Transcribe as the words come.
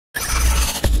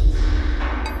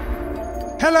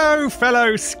Hello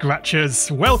fellow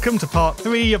Scratchers, welcome to part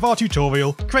 3 of our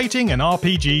tutorial creating an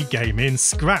RPG game in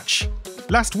Scratch.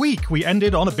 Last week we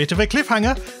ended on a bit of a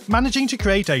cliffhanger, managing to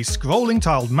create a scrolling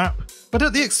tiled map, but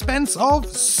at the expense of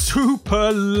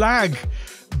super lag.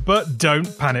 But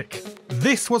don't panic,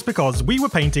 this was because we were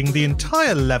painting the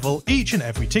entire level each and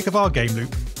every tick of our game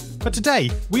loop. But today,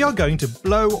 we are going to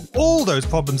blow all those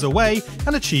problems away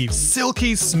and achieve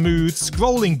silky smooth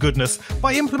scrolling goodness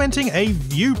by implementing a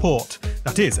viewport,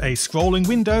 that is, a scrolling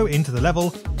window into the level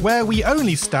where we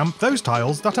only stamp those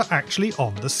tiles that are actually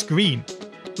on the screen.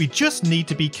 We just need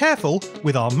to be careful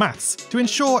with our maths to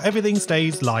ensure everything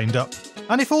stays lined up.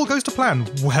 And if all goes to plan,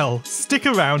 well, stick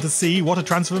around to see what a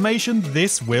transformation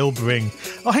this will bring.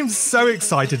 I'm so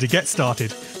excited to get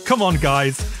started. Come on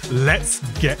guys, let's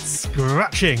get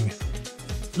scratching!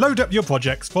 Load up your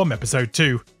projects from episode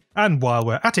 2, and while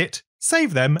we're at it,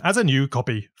 save them as a new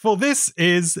copy, for this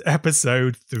is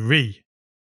episode 3.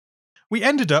 We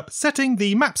ended up setting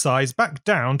the map size back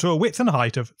down to a width and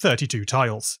height of 32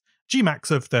 tiles, Gmax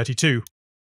of 32.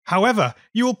 However,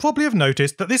 you will probably have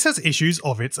noticed that this has issues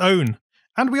of its own,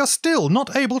 and we are still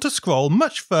not able to scroll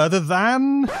much further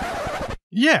than...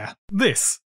 yeah,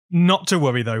 this. Not to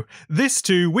worry though, this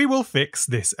too we will fix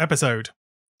this episode.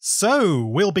 So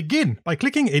we'll begin by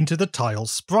clicking into the tile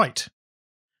sprite.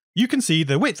 You can see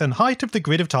the width and height of the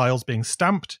grid of tiles being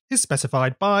stamped is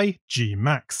specified by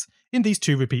Gmax in these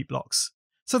 2 repeat blocks,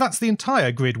 so that's the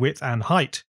entire grid width and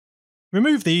height.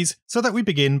 Remove these so that we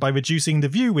begin by reducing the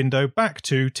view window back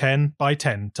to 10 by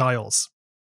 10 tiles.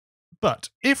 But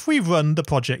if we run the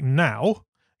project now,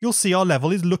 you'll see our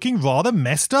level is looking rather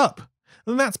messed up.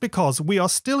 And that's because we are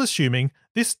still assuming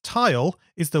this tile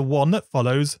is the one that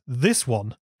follows this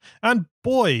one. And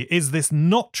boy, is this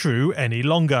not true any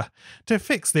longer. To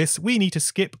fix this, we need to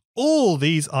skip all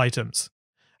these items.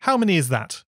 How many is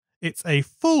that? It's a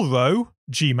full row,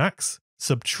 Gmax,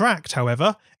 subtract,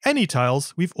 however, any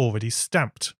tiles we've already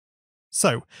stamped.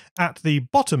 So, at the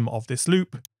bottom of this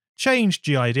loop, change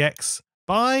GIDX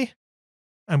by,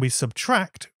 and we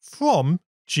subtract from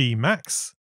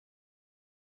Gmax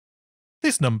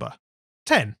this number,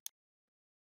 10.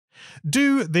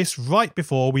 Do this right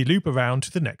before we loop around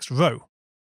to the next row.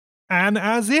 And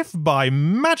as if by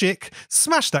magic,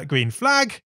 smash that green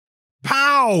flag.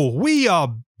 Pow! We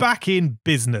are back in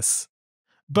business.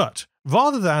 But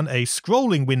rather than a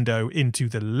scrolling window into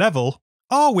the level,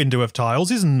 our window of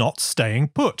tiles is not staying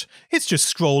put. It's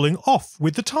just scrolling off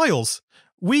with the tiles.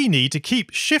 We need to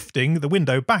keep shifting the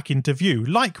window back into view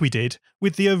like we did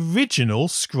with the original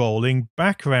scrolling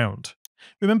background.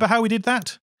 Remember how we did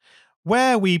that?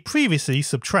 Where we previously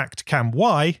subtract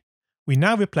cam_y, we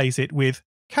now replace it with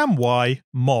cam_y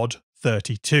mod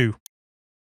 32.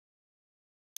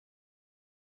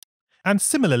 And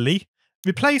similarly,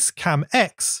 replace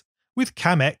cam_x with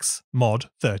cam_x mod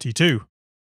 32.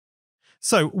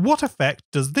 So what effect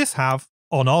does this have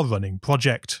on our running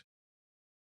project?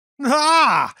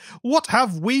 Ah! What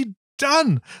have we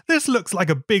done? This looks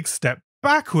like a big step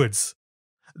backwards.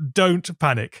 Don't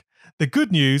panic. The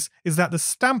good news is that the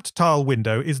stamped tile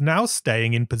window is now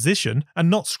staying in position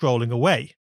and not scrolling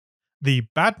away. The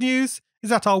bad news is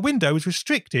that our window is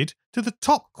restricted to the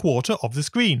top quarter of the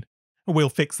screen. We'll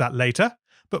fix that later,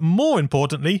 but more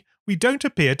importantly, we don't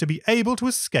appear to be able to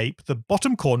escape the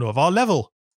bottom corner of our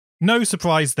level. No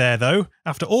surprise there though,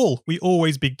 after all, we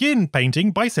always begin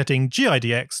painting by setting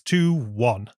GIDX to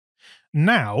 1.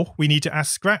 Now we need to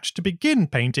ask Scratch to begin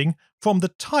painting from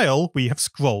the tile we have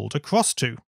scrolled across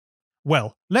to.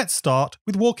 Well, let's start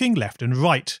with walking left and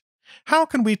right. How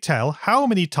can we tell how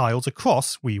many tiles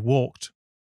across we walked?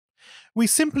 We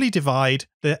simply divide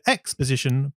the X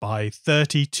position by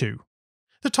 32,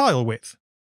 the tile width.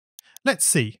 Let's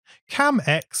see,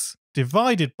 cam_x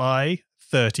divided by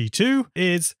 32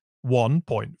 is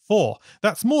 1.4.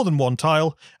 That's more than one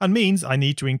tile and means I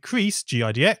need to increase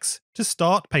GIDX to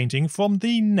start painting from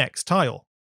the next tile.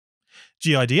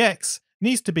 GIDX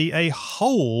needs to be a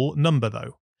whole number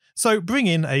though. So bring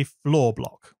in a floor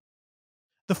block.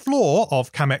 The floor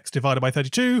of cam_x divided by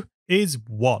 32 is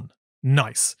 1.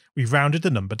 Nice, we've rounded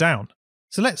the number down.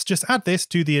 So let's just add this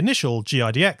to the initial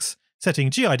GIDX,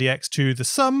 setting GIDX to the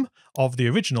sum of the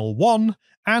original 1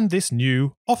 and this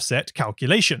new offset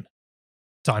calculation.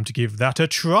 Time to give that a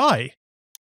try.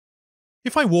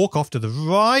 If I walk off to the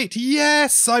right,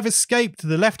 yes, I've escaped to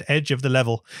the left edge of the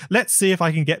level. Let's see if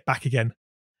I can get back again.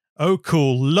 Oh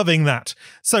cool, loving that.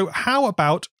 So how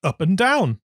about up and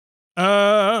down?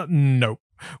 No.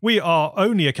 We are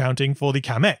only accounting for the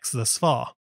cam_x thus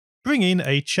far. Bring in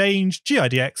a change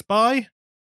GIDX by,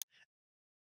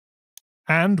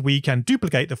 and we can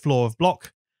duplicate the floor of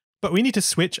block but we need to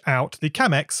switch out the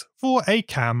cam X for a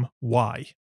cam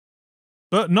Y.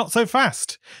 But not so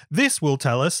fast. This will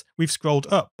tell us we've scrolled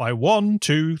up by 1,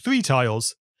 2, 3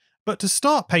 tiles. But to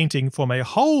start painting from a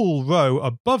whole row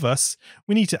above us,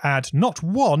 we need to add not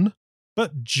 1,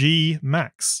 but G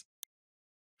max.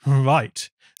 Right,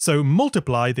 so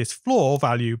multiply this floor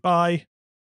value by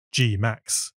G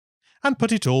max, and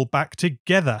put it all back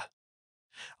together.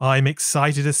 I'm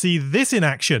excited to see this in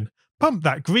action. Pump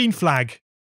that green flag.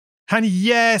 And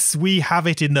yes, we have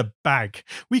it in the bag.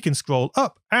 We can scroll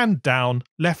up and down,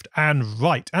 left and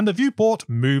right, and the viewport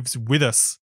moves with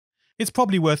us. It's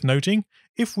probably worth noting,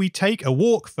 if we take a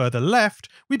walk further left,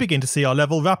 we begin to see our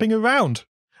level wrapping around.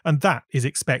 And that is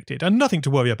expected and nothing to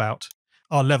worry about.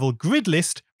 Our level grid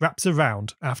list wraps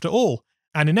around after all,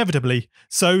 and inevitably,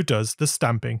 so does the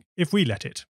stamping if we let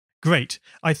it. Great,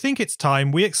 I think it's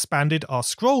time we expanded our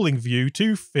scrolling view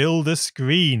to fill the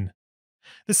screen.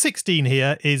 The 16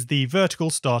 here is the vertical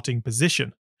starting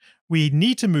position. We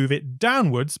need to move it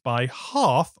downwards by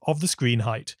half of the screen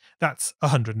height. That's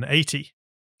 180.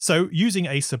 So using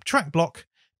a subtract block,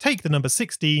 take the number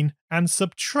 16 and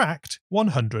subtract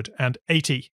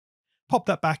 180. Pop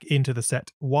that back into the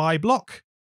set Y block.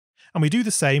 And we do the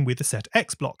same with the set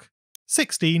X block.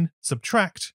 16,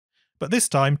 subtract, but this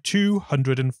time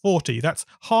 240. That's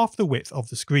half the width of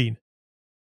the screen.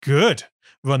 Good.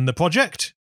 Run the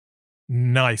project.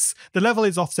 Nice. The level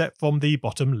is offset from the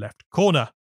bottom left corner.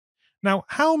 Now,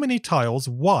 how many tiles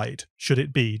wide should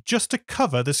it be just to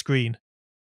cover the screen?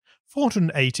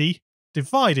 480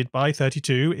 divided by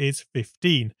 32 is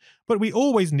 15, but we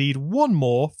always need one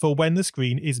more for when the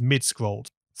screen is mid-scrolled.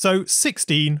 So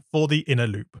 16 for the inner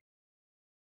loop.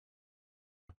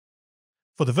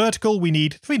 For the vertical, we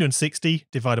need 360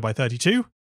 divided by 32.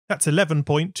 That's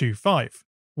 11.25.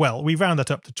 Well, we round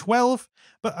that up to 12,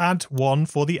 but add 1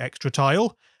 for the extra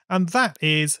tile, and that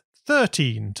is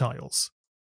 13 tiles.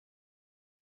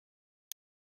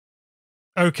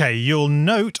 Okay, you'll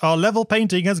note our level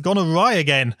painting has gone awry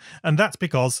again, and that's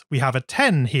because we have a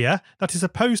 10 here that is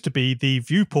supposed to be the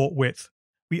viewport width.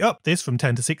 We upped this from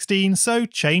 10 to 16, so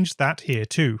change that here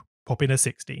too. Pop in a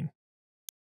 16.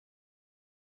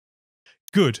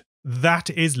 Good, that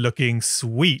is looking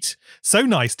sweet. So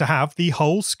nice to have the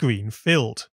whole screen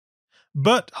filled.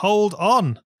 But hold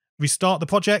on. Restart the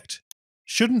project.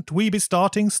 Shouldn't we be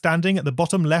starting standing at the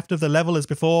bottom left of the level as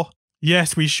before?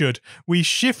 Yes, we should. We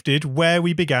shifted where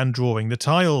we began drawing the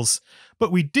tiles,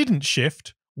 but we didn't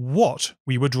shift what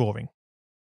we were drawing.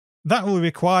 That will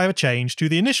require a change to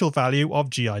the initial value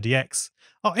of GIDX,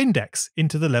 our index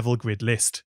into the level grid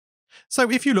list.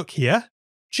 So if you look here,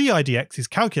 GIDX is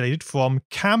calculated from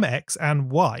cam X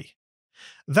and Y.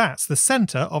 That's the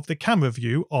centre of the camera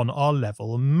view on our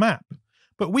level map,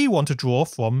 but we want to draw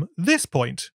from this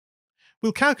point.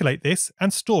 We'll calculate this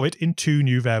and store it in two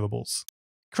new variables.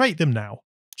 Create them now.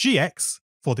 GX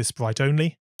for this sprite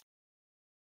only,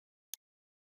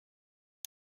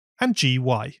 and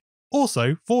GY,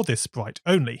 also for this sprite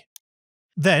only.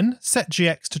 Then set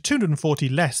GX to 240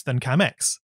 less than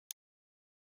CamX.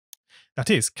 That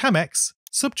is, CamX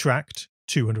subtract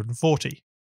 240.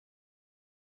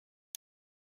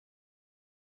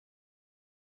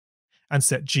 And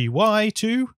set GY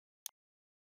to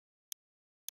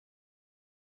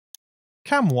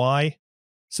CamY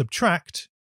subtract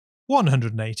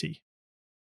 180.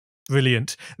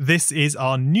 Brilliant. This is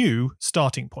our new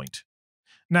starting point.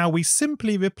 Now we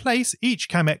simply replace each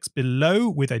CamX below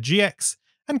with a GX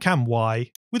and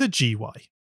CamY with a GY.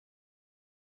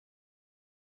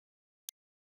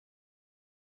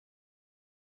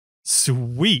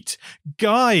 Sweet!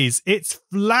 Guys, it's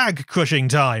flag crushing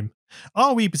time!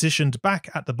 Are we positioned back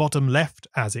at the bottom left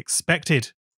as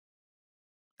expected?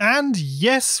 And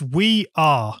yes, we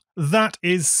are. That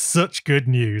is such good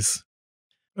news.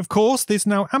 Of course, this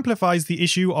now amplifies the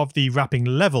issue of the wrapping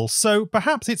level, so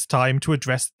perhaps it's time to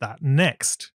address that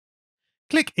next.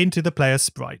 Click into the player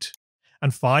sprite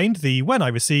and find the When I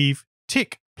Receive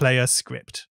tick player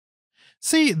script.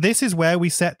 See, this is where we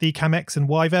set the CamX and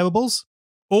Y variables.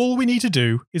 All we need to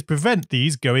do is prevent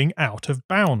these going out of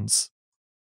bounds.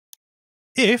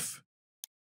 If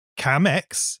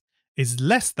CamX is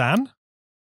less than...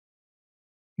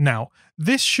 Now,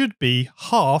 this should be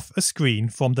half a screen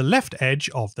from the left edge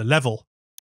of the level.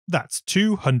 That's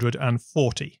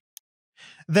 240.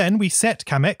 Then we set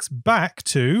CamX back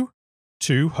to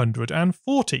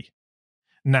 240.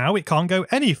 Now it can't go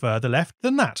any further left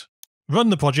than that. Run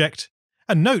the project,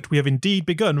 and note we have indeed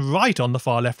begun right on the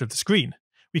far left of the screen.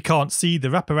 We can't see the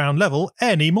wraparound level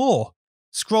anymore.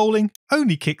 Scrolling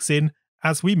only kicks in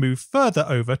as we move further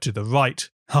over to the right.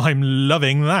 I'm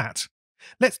loving that.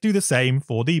 Let's do the same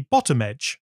for the bottom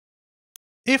edge.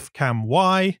 if cam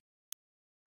y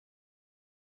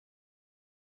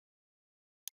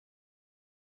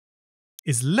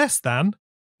is less than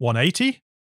 180,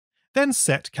 then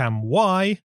set cam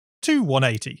y to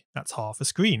 180. That's half a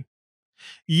screen.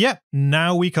 Yep,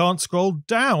 now we can't scroll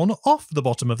down off the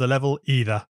bottom of the level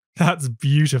either. That's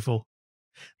beautiful.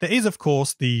 There is, of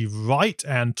course, the right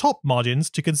and top margins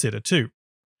to consider too.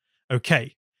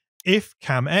 Okay, if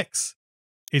cam x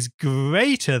is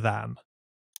greater than.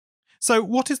 So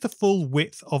what is the full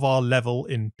width of our level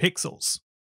in pixels?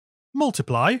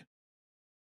 Multiply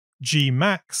G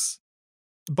max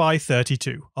by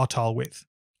 32, our tile width.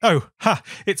 Oh,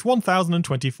 it's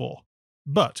 1024.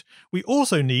 But we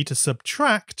also need to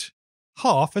subtract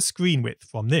half a screen width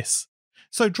from this.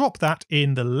 So drop that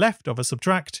in the left of a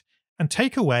subtract and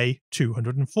take away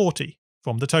 240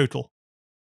 from the total.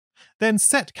 Then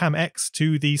set cam x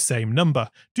to the same number,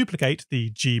 duplicate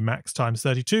the G max times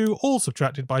 32, all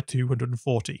subtracted by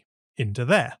 240, into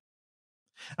there.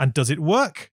 And does it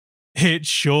work? It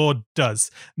sure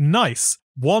does. Nice.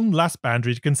 One last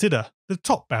boundary to consider, the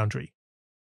top boundary.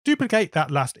 Duplicate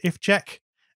that last if check,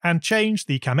 and change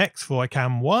the cam x for a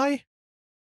cam y,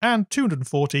 and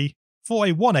 240 for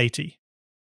a 180.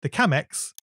 The cam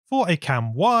x for a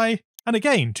cam y, and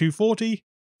again 240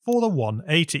 for the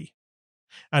 180.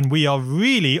 And we are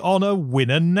really on a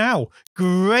winner now.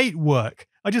 Great work.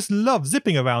 I just love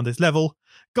zipping around this level.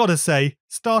 Gotta say,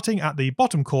 starting at the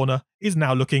bottom corner is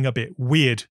now looking a bit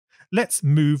weird. Let's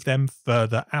move them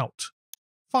further out.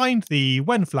 Find the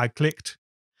when flag clicked,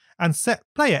 and set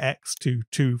player X to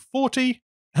 240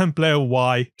 and player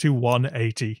Y to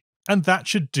 180. And that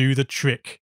should do the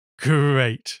trick.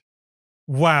 Great.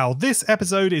 Wow, this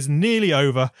episode is nearly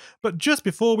over, but just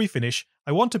before we finish,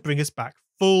 I want to bring us back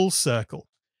full circle.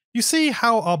 You see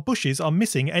how our bushes are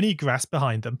missing any grass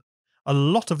behind them? A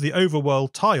lot of the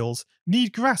overworld tiles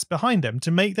need grass behind them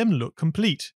to make them look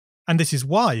complete. And this is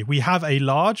why we have a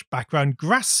large background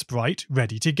grass sprite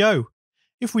ready to go.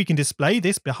 If we can display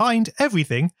this behind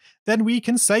everything, then we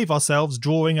can save ourselves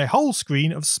drawing a whole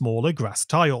screen of smaller grass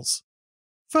tiles.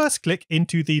 First click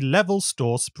into the Level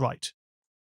Store sprite.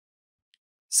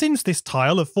 Since this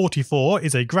tile of 44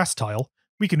 is a grass tile,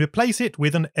 we can replace it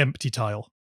with an empty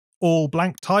tile. All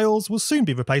blank tiles will soon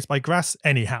be replaced by grass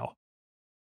anyhow.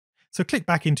 So click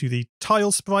back into the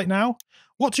tile sprite now.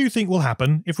 What do you think will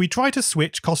happen if we try to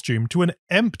switch costume to an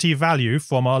empty value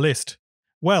from our list?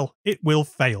 Well, it will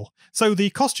fail, so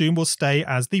the costume will stay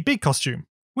as the big costume,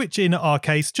 which in our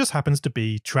case just happens to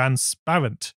be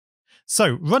transparent.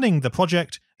 So running the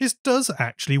project, this does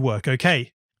actually work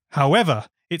okay. However,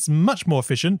 it's much more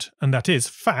efficient, and that is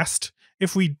fast,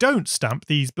 if we don't stamp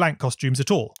these blank costumes at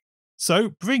all. So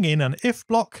bring in an if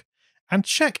block and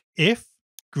check if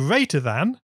greater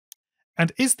than,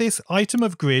 and is this item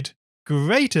of grid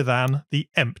greater than the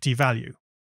empty value.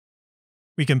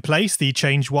 We can place the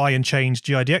change Y and change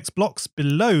GIDX blocks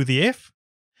below the if,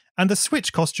 and the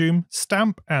switch costume,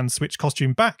 stamp and switch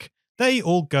costume back, they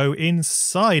all go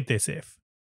inside this if.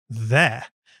 There.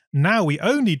 Now we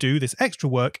only do this extra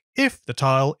work if the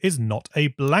tile is not a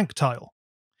blank tile.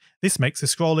 This makes the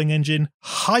scrolling engine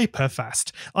hyper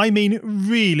fast. I mean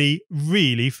really,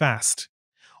 really fast.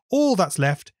 All that's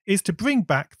left is to bring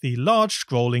back the large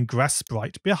scrolling grass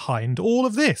sprite behind all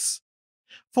of this.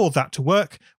 For that to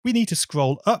work, we need to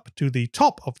scroll up to the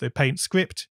top of the paint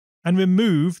script and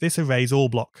remove this erase all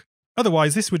block.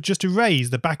 Otherwise, this would just erase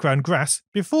the background grass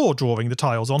before drawing the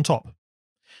tiles on top.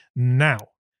 Now,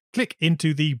 click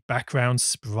into the background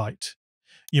sprite.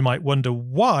 You might wonder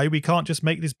why we can't just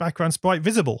make this background sprite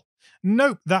visible.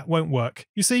 Nope, that won't work.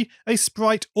 You see, a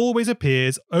sprite always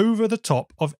appears over the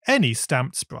top of any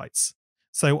stamped sprites,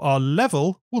 so our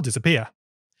level will disappear.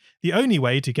 The only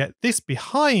way to get this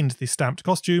behind the stamped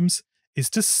costumes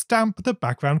is to stamp the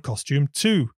background costume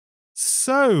too.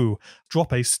 So,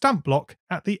 drop a stamp block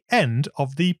at the end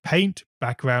of the paint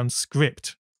background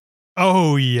script.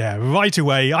 Oh yeah, right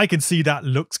away I can see that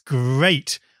looks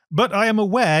great. But I am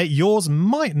aware yours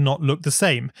might not look the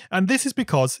same, and this is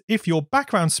because if your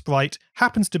background sprite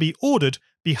happens to be ordered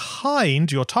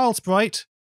behind your tile sprite,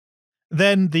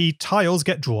 then the tiles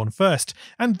get drawn first,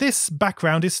 and this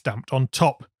background is stamped on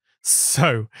top.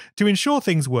 So, to ensure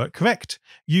things work correct,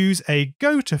 use a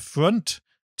go to front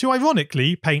to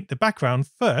ironically paint the background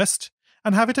first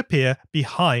and have it appear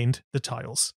behind the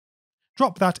tiles.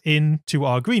 Drop that into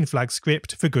our green flag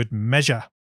script for good measure.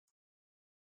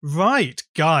 Right,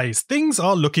 guys, things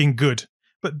are looking good.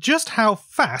 But just how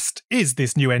fast is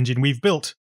this new engine we've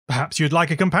built? Perhaps you'd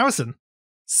like a comparison?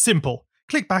 Simple.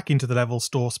 Click back into the Level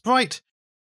Store sprite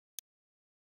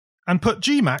and put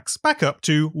Gmax back up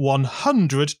to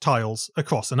 100 tiles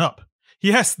across and up.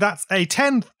 Yes, that's a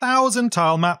 10,000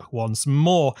 tile map once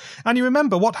more. And you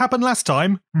remember what happened last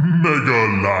time?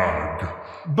 Mega lag.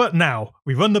 But now,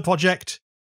 we run the project,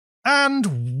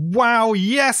 and wow,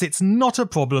 yes, it's not a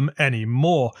problem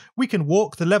anymore. We can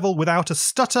walk the level without a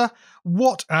stutter.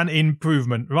 What an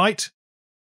improvement, right?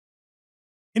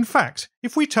 In fact,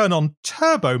 if we turn on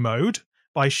turbo mode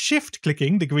by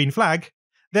shift-clicking the green flag,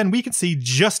 then we can see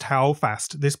just how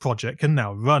fast this project can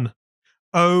now run.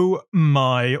 Oh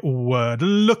my word,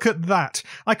 look at that!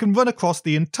 I can run across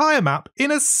the entire map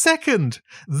in a second!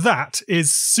 That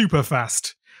is super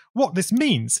fast! What this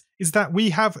means is that we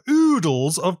have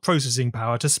oodles of processing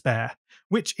power to spare,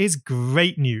 which is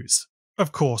great news.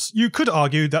 Of course, you could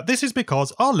argue that this is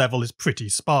because our level is pretty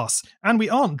sparse, and we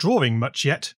aren't drawing much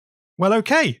yet. Well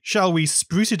okay, shall we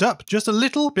spruce it up just a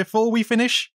little before we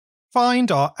finish? Find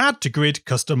our Add to Grid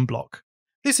custom block.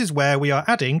 This is where we are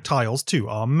adding tiles to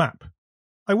our map.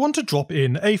 I want to drop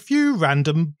in a few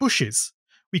random bushes.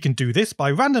 We can do this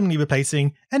by randomly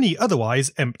replacing any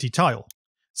otherwise empty tile.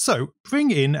 So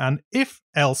bring in an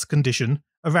if-else condition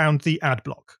around the add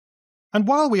block. And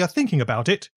while we are thinking about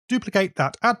it, duplicate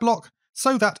that add block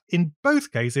so that in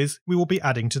both cases we will be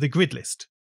adding to the grid list.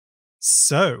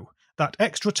 So, that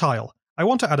extra tile, I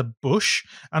want to add a bush,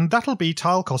 and that'll be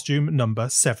tile costume number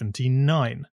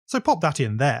 79. So pop that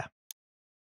in there.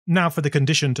 Now for the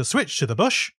condition to switch to the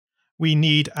bush, we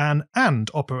need an AND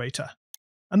operator.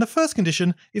 And the first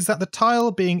condition is that the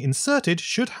tile being inserted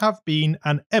should have been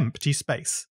an empty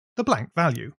space, the blank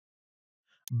value.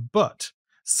 But,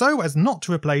 so as not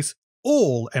to replace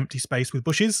all empty space with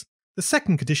bushes, the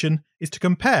second condition is to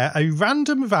compare a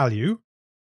random value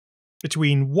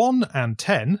between 1 and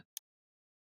 10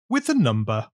 with the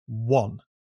number 1.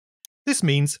 This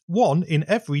means 1 in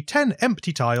every 10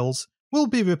 empty tiles will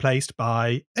be replaced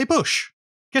by a bush.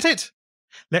 Get it?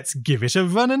 Let's give it a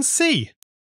run and see.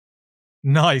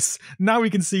 Nice! Now we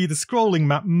can see the scrolling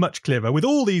map much clearer with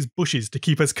all these bushes to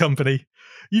keep us company.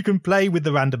 You can play with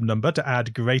the random number to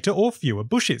add greater or fewer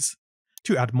bushes.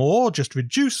 To add more, just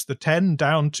reduce the 10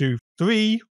 down to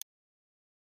 3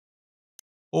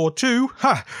 or 2.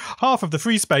 Ha! Half of the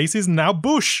free space is now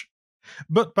bush!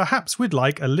 But perhaps we'd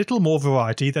like a little more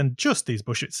variety than just these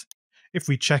bushes. If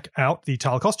we check out the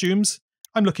tile costumes,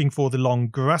 I'm looking for the long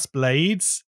grass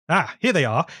blades. Ah, here they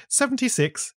are,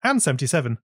 76 and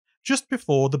 77, just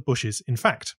before the bushes in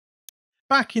fact.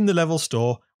 Back in the level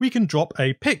store, we can drop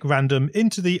a pick random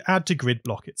into the add to grid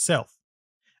block itself,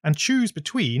 and choose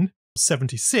between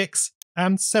 76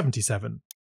 and 77.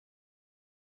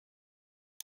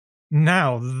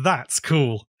 Now that's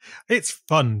cool. It's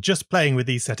fun just playing with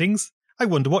these settings. I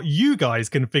wonder what you guys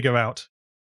can figure out.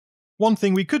 One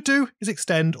thing we could do is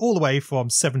extend all the way from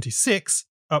 76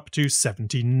 up to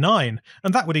 79,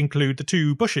 and that would include the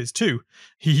 2 bushes too.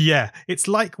 Yeah, it's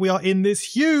like we are in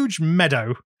this huge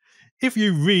meadow. If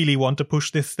you really want to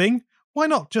push this thing, why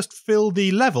not just fill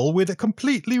the level with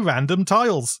completely random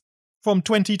tiles? From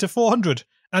 20 to 400,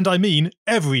 and I mean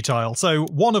every tile, so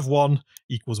 1 of 1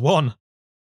 equals 1.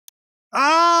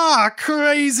 Ah,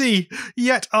 crazy!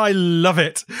 Yet I love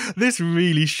it! This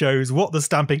really shows what the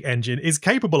stamping engine is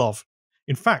capable of.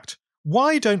 In fact,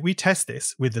 why don't we test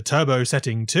this with the turbo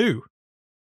setting too?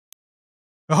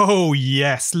 Oh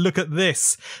yes, look at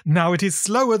this! Now it is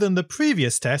slower than the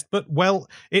previous test, but well,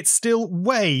 it's still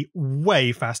way,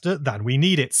 way faster than we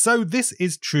need it, so this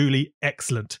is truly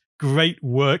excellent. Great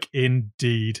work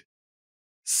indeed.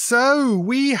 So,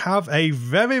 we have a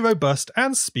very robust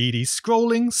and speedy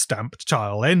scrolling stamped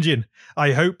tile engine.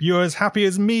 I hope you're as happy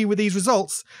as me with these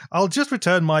results. I'll just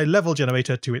return my level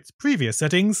generator to its previous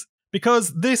settings,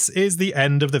 because this is the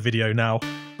end of the video now.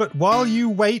 But while you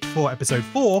wait for episode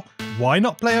 4, why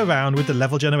not play around with the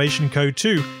level generation code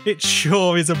too? It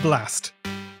sure is a blast.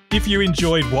 If you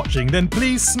enjoyed watching, then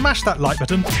please smash that like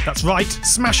button. That's right,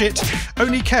 smash it!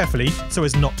 Only carefully, so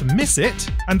as not to miss it.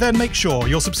 And then make sure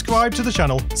you're subscribed to the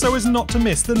channel, so as not to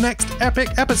miss the next epic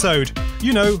episode.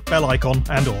 You know, bell icon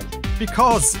and all.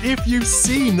 Because if you've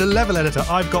seen the level editor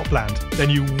I've got planned, then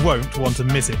you won't want to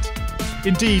miss it.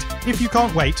 Indeed, if you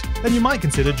can't wait, then you might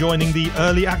consider joining the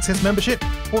Early Access membership,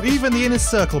 or even the Inner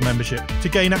Circle membership, to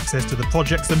gain access to the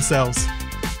projects themselves.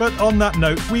 But on that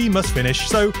note, we must finish,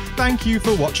 so thank you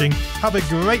for watching, have a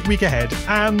great week ahead,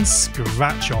 and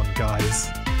scratch on, guys.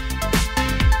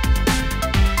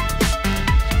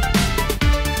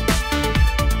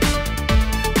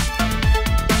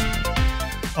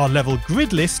 Our level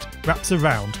grid list wraps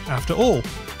around, after all,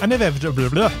 and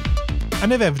inevitably,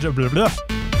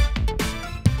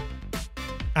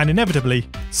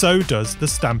 so does the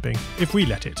stamping, if we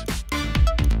let it.